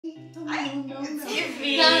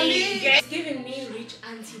It's giving me rich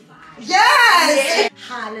auntie vibes. Yes!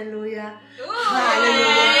 Hallelujah. Ooh.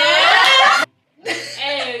 Hallelujah.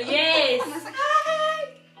 Hey, yes.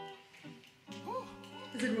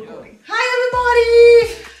 Is it recording? Hi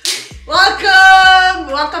everybody!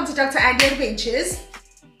 Welcome to Dr. Andisiwe.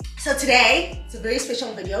 So today, it's a very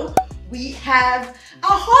special video. We have a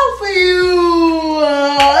haul for you!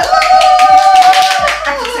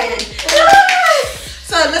 I'm excited.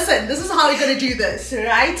 So listen, this is how we're gonna do this,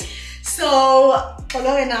 right? So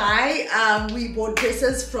Polo and I, we bought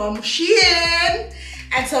dresses from Shein,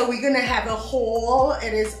 and so we're gonna have a haul.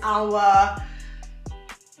 It is our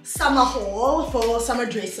summer haul for summer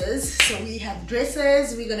dresses. So we have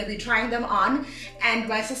dresses, we're gonna be trying them on, and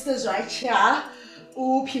my sisters right here,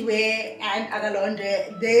 Piwe and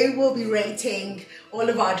Agalondre, they will be rating all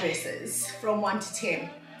of our dresses from 1 to 10.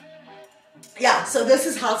 Yeah, so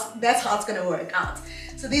that's how it's gonna work out.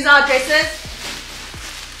 So these are our dresses.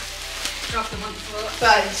 Drop them on the floor.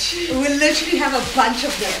 Bunch. We literally have a bunch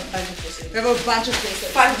of them. We have a bunch of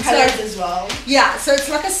dresses. Fun colors as well. Yeah, so it's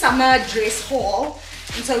like a summer dress haul.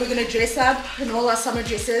 And so we're gonna dress up in all our summer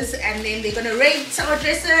dresses, and then they're gonna rate our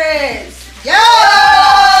dresses.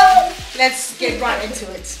 Yeah! Let's get right into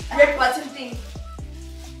it. Red button thing.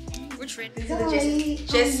 Which red? These are the dresses.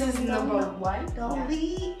 Dresses number 1.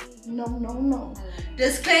 Dolly. No.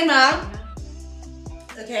 Disclaimer.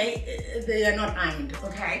 Okay, they are not ironed,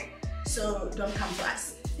 okay? So don't come to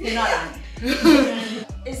us. They're not ironed.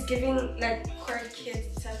 It's giving like quirk kid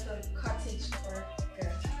type of cottage or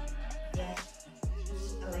yeah.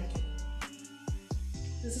 I like it.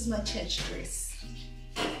 This is my church dress.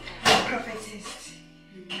 Prophetess.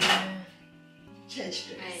 Church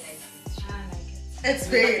dress. I like it. It's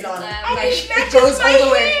very long. it goes all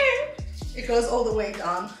the way. It goes all the way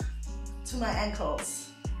down to my ankles.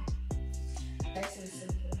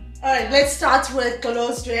 All right, let's start with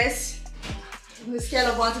Kolo's dress. On the scale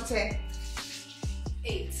of 1 to 10.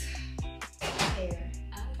 8.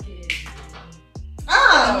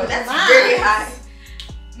 Oh, that's nice. very high.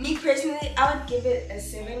 Me personally, I would give it a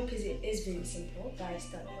 7 because it is very simple, but I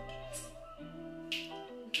still like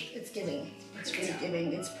it. It's giving. It's really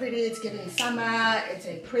giving. It's pretty. It's giving summer. It's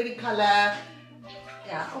a pretty color.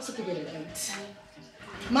 Yeah, I'll also give it an 8.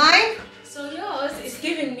 Mine? So yours is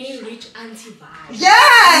giving me rich auntie vibes.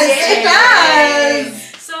 Yes, it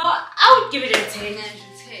does. So I would give it a 10.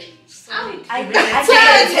 I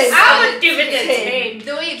would give it a 10.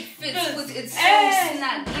 The way it fits, it's so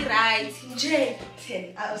snug, right?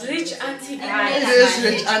 10. Rich auntie It vibes. is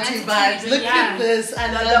rich auntie vibes. Look at this. I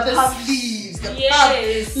love the sleeves. The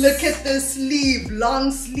puff. Look at the sleeve.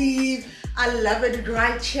 Long sleeve. I love it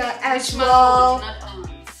right here as well. Not arms.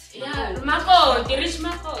 Yeah, Makoti, rich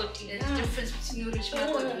Makoti. There's a difference between rich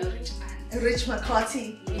Makoti and rich aunt. Rich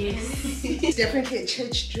Makoti. Yes. Definitely a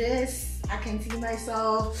church dress. I can see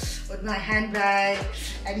myself with my handbag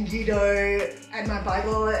and and my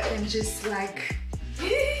Bible and just like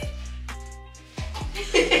We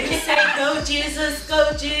say go Jesus,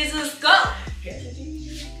 go Jesus, go.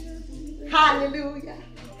 hallelujah.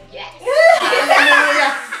 Yes.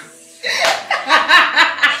 Hallelujah.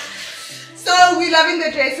 So we're loving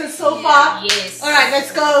the dresses so far. Yes. Alright,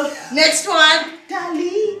 let's go. Next one.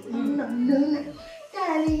 Dali. No.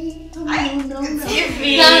 Dali. No. Give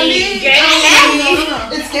me. Dali.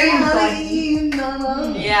 Dali. It's giving Dali.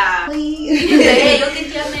 No. Yeah. Hey, look at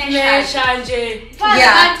your man. Shanje.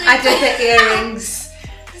 Yeah, I did the earrings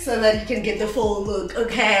so that you can get the full look,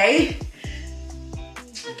 okay?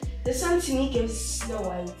 This one to me gives Snow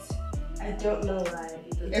White. I don't know why.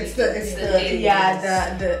 It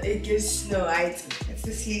gives Snow White. It's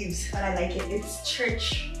the sleeves. But I like it. It's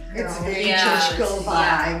church. It's girl. very church girl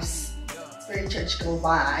vibes. It's very church girl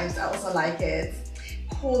vibes. I also like it.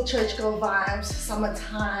 Cool church girl vibes.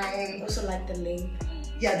 Summertime. I also like the length.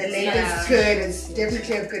 Yeah, the length is good. It's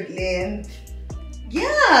definitely a good length.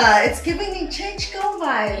 Yeah, it's giving me church girl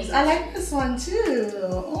vibes. I like this one too.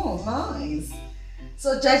 Oh, nice.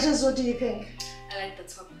 So judges, what do you think? I like the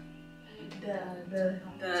top. The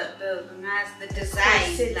mask, the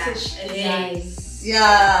design. Yes.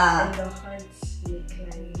 Yeah. And the hearts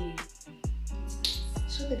neckline.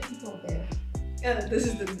 Show the people there. Oh, this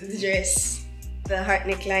is the dress. The heart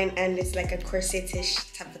neckline, and it's like a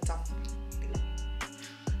corsetish type of top.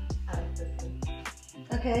 I like this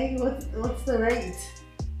one. Okay, what's the rate?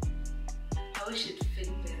 I wish it fit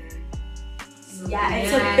better. So Yeah,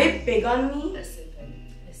 it's a bit big on me, That's it.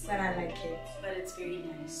 but I like it. But it's very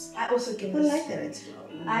nice. I also give I this. like that.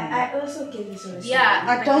 I also give this one a Yeah.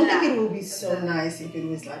 I don't think it would be so nice if it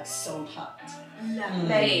was like so hot. No,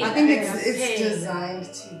 Hey. I think it's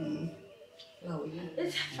designed to be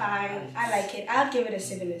It's fine. I like it. I'll give it a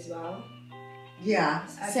 7 as well. Yeah,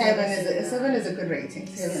 7 is a good rating.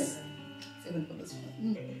 7 for this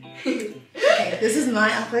one. Okay, this is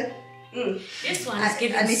my outfit. This one is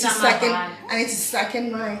giving I need to suck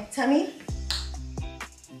in my tummy.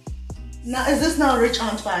 Now, is this now Rich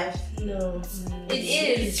Aunt 5? No. It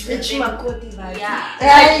is. It's Rich Makoti vibe.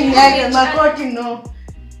 Yeah, Makoti, no.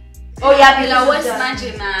 Oh yeah, Pila what's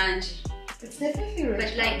manje. It's definitely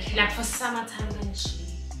Rich. But like for summertime and shit.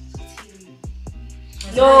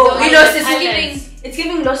 No, we lost it's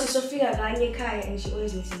giving Losi Sophia Ganye Kai and she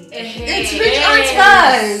always listens. It's Rich Aunt's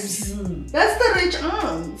vibes. That's the Rich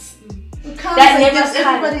Aunts. Who comes That and never gives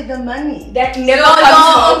everybody the money. That never comes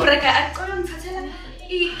home.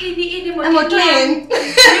 I'm a twin.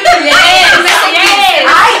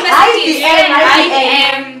 I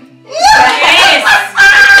am.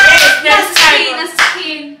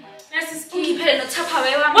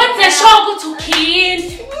 What's the show go to kid?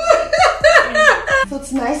 So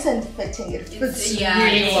it's nice and fitting. It fits really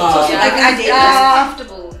it's well.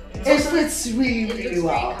 comfortable. It fits really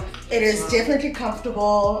well. It is definitely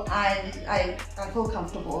comfortable. I feel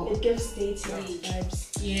comfortable. It gives dates vibes.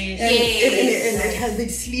 And it has the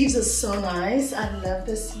sleeves are so nice. I love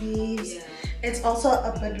the sleeves. Yeah. It's also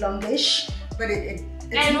a bit longish, but it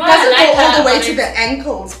doesn't go all the way to the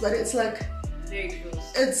ankles, but it's like very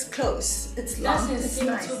close. It's close. It's long. It's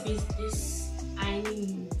nice. To be this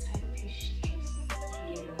ironing type-ish dress.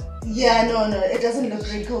 Yeah, no, it doesn't look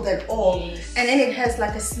wrinkled at all. Yes. And then it has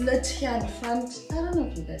like a slit here in front. I don't know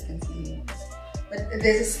if you guys can see it, but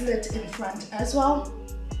there's a slit in front as well.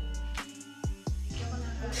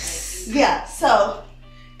 Yeah, so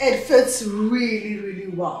it fits really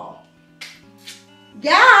well.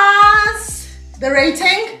 Yes! The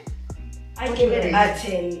rating? I give it a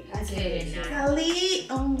 10. I give it a 9. Ali,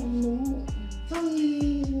 oh no.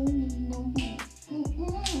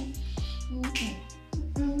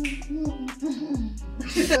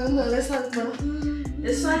 Let's have fun.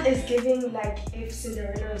 This one is giving like if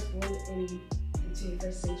Cinderella was born in the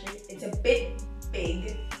 21st century. It's a bit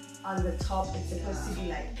big on the top. It's supposed to be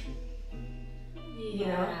like, you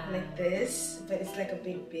know, like this, but it's like a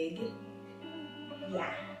big.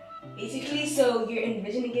 Yeah. Basically, so you're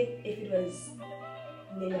envisioning it if it was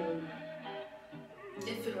minimum.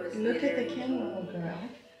 If it was Look at the camera, girl.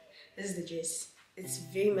 This is the dress. It's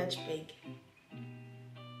very much big.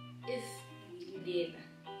 If we did,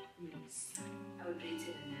 I would rate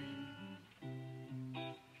it a 9.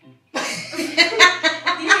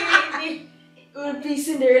 It would be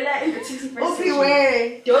Cinderella in the 21st century.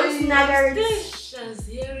 Way. Don't snag her. Just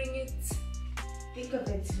hearing it. Think of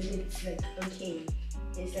it when it's like okay.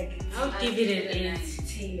 It's like I'll give it an 8.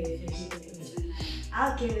 Tailored.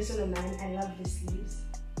 I'll give this one a 9. I love the sleeves.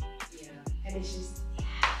 Yeah. And it's just,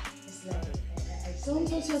 it's like. Don't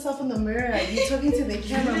talk to yourself in the mirror. You're talking to the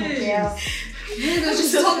camera, girl.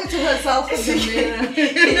 She's talking to herself in the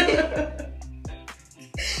mirror.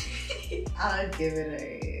 I'll give it a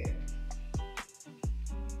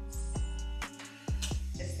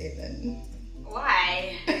 7.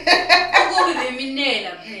 Why?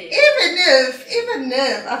 Even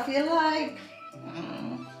if I feel like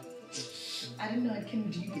I don't know, I can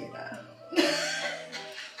do better.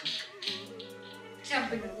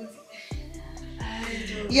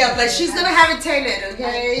 Yeah, but she's gonna have it tailored,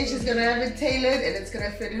 okay? She's gonna have it tailored and it's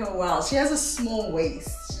gonna fit her well. She has a small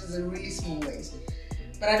waist. She has a really small waist.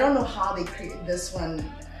 But I don't know how they created this one.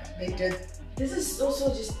 They did. This is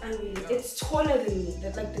also just unreal. It's taller than me.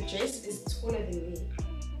 Like the dress is taller than me.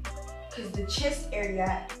 Because the chest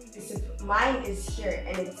area, mine is here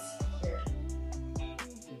and it's here.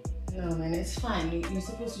 No, man, it's fine. You're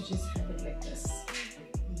supposed to just have it like this.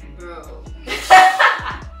 Bro.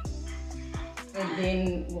 And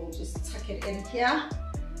then we'll just tuck it in here.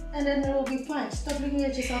 And then it'll be fine. Stop looking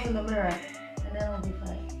at yourself in the mirror. And then it'll be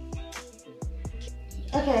fine.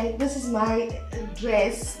 Okay, this is my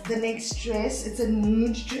dress. The next dress. It's a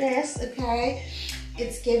nude dress, okay?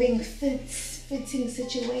 It's giving fitting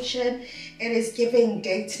situation. It is giving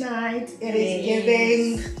date night. It is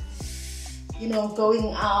giving, you know,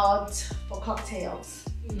 going out for cocktails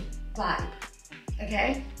vibe.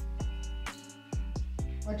 Okay?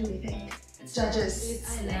 What do we think? Judges.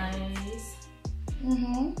 It's nice.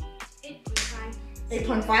 8.5.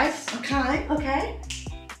 8.5? Okay.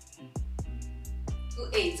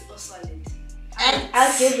 8 or solid.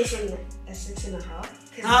 I'll give this one a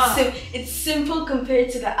 6.5. It's simple compared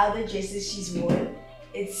to the other dresses she's worn.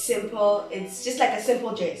 It's simple. It's just like a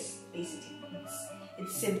simple dress, basically.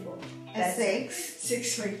 It's simple. A That's 6.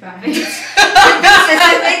 6.5. To be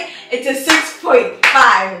specific, it's a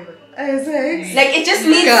 6.5. A 6. Like it just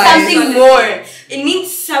needs Guys. something more. It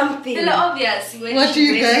needs something. Still obvious. What do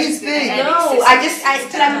you guys think? No,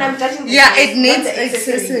 I'm judging the Yeah, face, it needs not the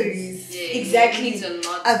accessories. Yeah, Exactly. it needs a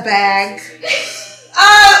lot A of bag. accessories.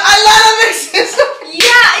 A lot of accessories.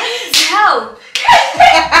 Yeah, it needs help.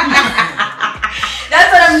 That's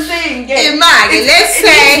what I'm saying. Yeah. Imagine, let's It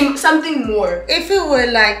say needs something more. if it were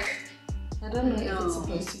like, I don't know if No. it's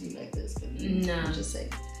supposed to be like this, but No. I'm just saying.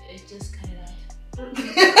 It's just cut it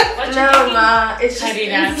out. No, ma. It's just Cut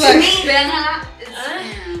it out. to me.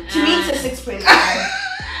 To me, Uh, it's a 6.5.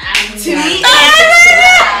 To me,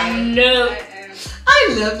 No.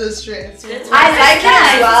 I love this dress. I like it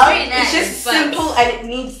nice, as well. it's very It's nice, just but- simple and it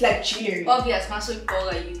needs like jewelry. obvious, muscle ball,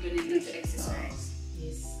 you're gonna need to exercise.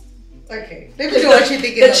 Yes. Okay, let me know what you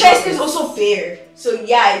think. The chest is also bare, so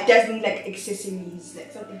yeah, it does need like accessories,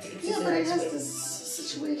 like something to accessorize. Yeah, but it has with. this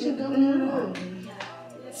situation going on.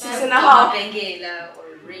 6.5. Bengela or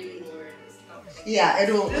ring or stuff. Yeah, it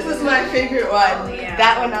will. This is my favorite one. Yeah.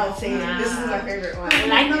 That one I'll say. This is my favorite one. I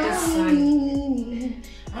like this one.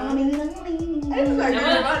 This is my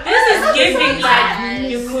favorite one. This is giving like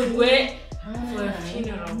you could wear for a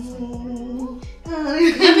funeral.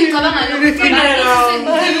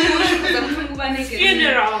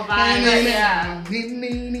 Funeral vibe. Yeah.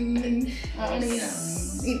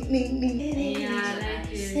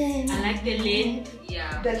 I like the length.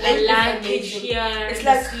 Yeah. The I length like is it amazing. here. It's the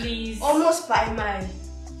like sleeves. almost by my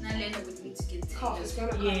Nalena would need to get cuff. It's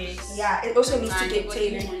tailored. gonna Yes. Yeah, it also needs to get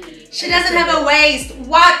tailored. She doesn't have a waist.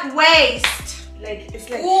 What waist? Like it's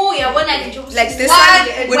like Oh, yeah, when I can like this What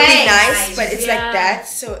one would be waist? nice, but it's Yeah. like that,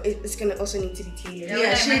 so it's gonna also need to be tailored.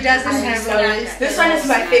 Yeah, she doesn't have a waist. This one is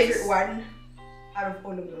my favorite one out of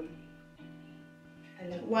all of them. I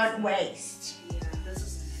like What waist? Yeah, this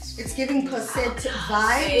is nice. It's giving corset Hey,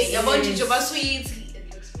 vibes. I want you to buy sweets.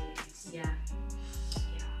 It looks very nice.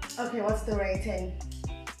 Yeah. Okay, what's the rating?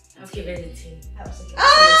 I'll give it a 10. I also give Ah!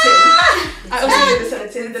 this one a 10. I also give this one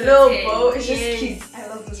a 10. The little bow is just Yes. cute. I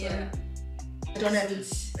love this Yeah. one. I don't have it. It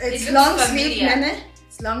It's looks long familiar. sleeve, Nene.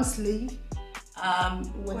 It's long sleeve. With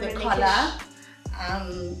Wanna a make collar.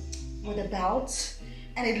 With a belt.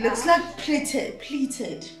 And it looks like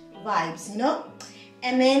pleated vibes, you know?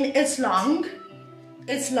 And then it's long.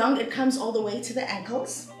 It's long. It comes all the way to the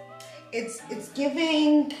ankles. It's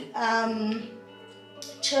giving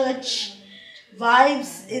church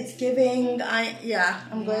vibes. It's giving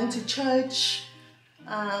I'm going to church.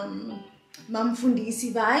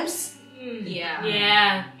 Mamfundisi vibes. Yeah.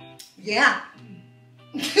 Yeah. Yeah.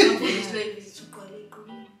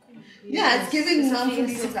 Yeah, it's giving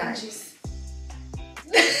Mamfundisi vibes.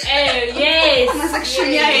 Oh,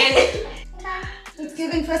 yes. Yeah. It's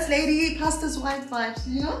giving First Lady, Pastor's Wife vibes,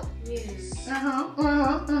 you know? Yes. Uh-huh.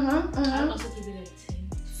 I'll also give it a 10.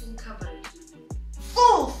 Full coverage.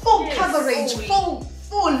 Full Yes, coverage, fully.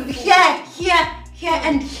 full. Here,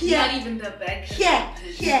 and here. Not even the back. Here.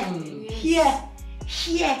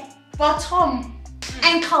 Bottom.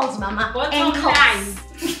 Ankles, mama. Bottom Ankles. line.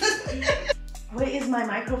 Where is my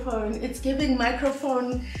microphone? It's giving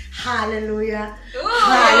microphone. Hallelujah.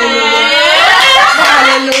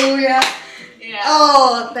 Hallelujah. Yeah.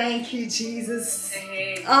 Oh, thank you, Jesus.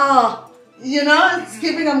 Hey. Oh, you know, it's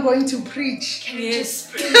giving I'm going to preach. Can you just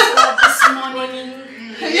spring this morning?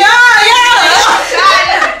 Yeah.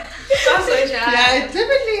 Also, Yeah,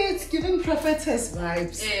 definitely it's giving prophetess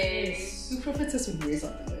vibes. Hey. The prophetess would wear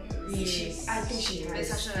something like this. Yes. I think she has.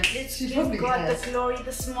 Let's She give probably God has. the glory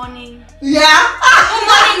this morning. Yeah.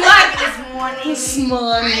 Morning what this morning? This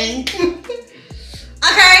morning.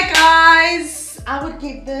 Okay, guys. I would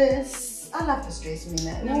give this. I love this dress,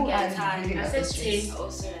 Mina. No, Ooh, get I tired. really I love said this 10. dress. I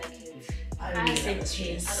also like it. I I really said love this 10.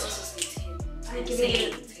 I'd dress. also say 10. I'm giving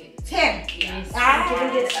it 10. Yes. I'm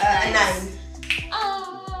giving it a 9.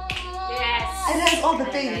 Oh. Yes. It has all the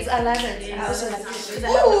things. I love it. I also like this.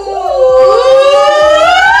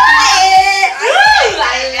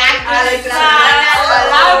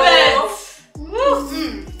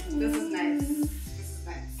 Ooh. This is nice.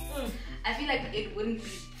 I feel like it wouldn't be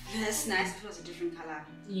this nice if it was a different color.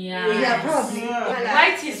 Yeah. Yeah, probably.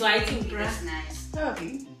 White is white in brass. That's nice.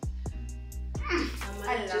 Probably.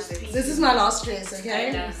 I love it. This is my last dress, I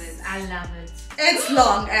okay? love it. I love it. It's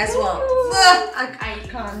long as well. I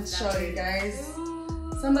can't show you guys.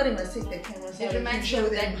 Somebody must take the camera so I It can reminds me show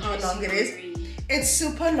of them that how long it is. is. It's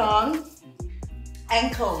super long.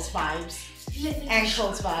 Ankles vibes.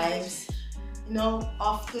 Ankles vibes. You know,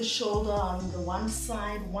 off the shoulder on the one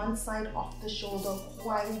side off the shoulder,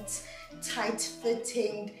 quite tight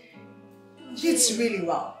fitting. Fits really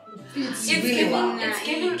well. It's It's really well.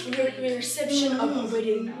 giving reception of a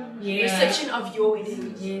wedding. Yeah. Reception of your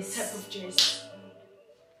wedding. Yes. Type of dress.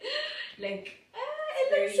 Like,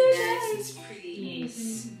 Very it looks so nice. nice. It's pretty.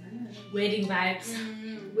 Yes. Wedding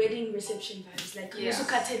vibes. Wedding reception vibes. Like, Yeah. also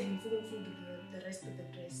cut in the rest of the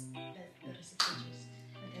dress. Like, the reception dress.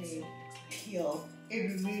 Like, that's Hey, what it looks like. heel. It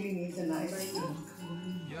really needs a nice heel.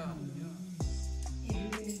 It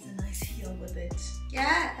really needs a nice heel with it.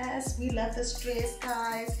 Yes, we love this dress,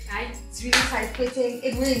 guys. It's really tight fitting.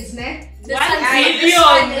 It wins, ne? This One one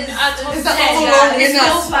billion is out of It's the 10. overall It's winner.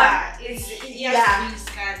 so far. It's Yeah.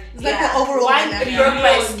 It's like the overall one winner. broke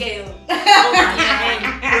by scale. Oh my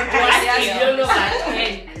God. Yes, You don't know that.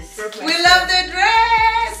 Hey. We love the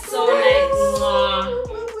dress. So like,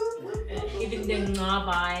 even the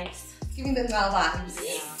vibes. Giving them our vibes.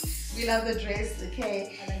 Yeah. We love the dress.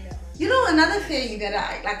 Okay. I like that one. You know, another thing that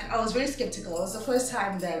I was very skeptical. It was the first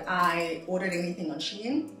time that I ordered anything on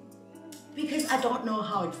Shein because I don't know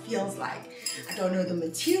how it feels like. I don't know the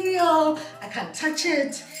material. I can't touch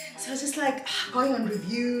it. So I was just like going on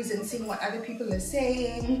reviews and seeing what other people are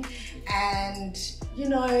saying, and you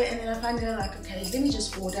know, and then I finally like, okay, let me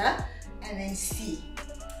just order and then see.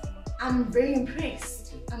 I'm very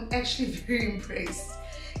impressed. I'm actually very impressed.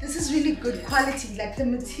 This is really good quality. Like the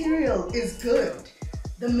material is good.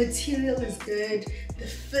 The material is good. The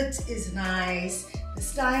fit is nice. The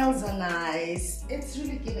styles are nice. It's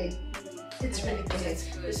really giving. It's really giving.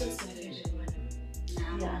 This one's my favorite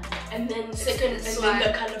one. Yeah. And then second, and then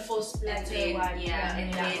the colorful splatter one. Yeah,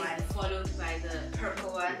 and that then one. followed by the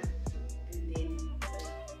purple one, and then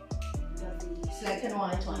Black and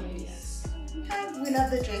white one. Yes. Okay, we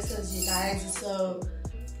love the dresses, you guys. So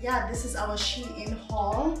yeah, this is our Shein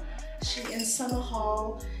haul. Shein summer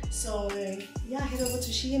haul. So yeah, head over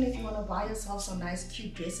to Shein if you want to buy yourself some nice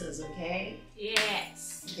cute dresses, okay?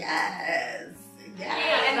 Yes. Yes.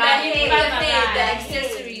 Yes. And the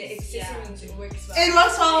accessories. The accessories, it works well. It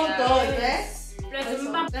works all Yeah. good, right?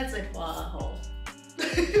 Plus, That's it for our haul.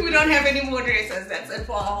 We don't have any more dresses. That's it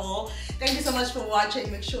for our haul. Thank you so much for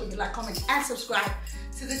watching. Make sure you like, comment, and subscribe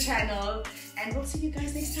to the channel. And we'll see you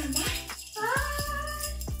guys next time. Bye.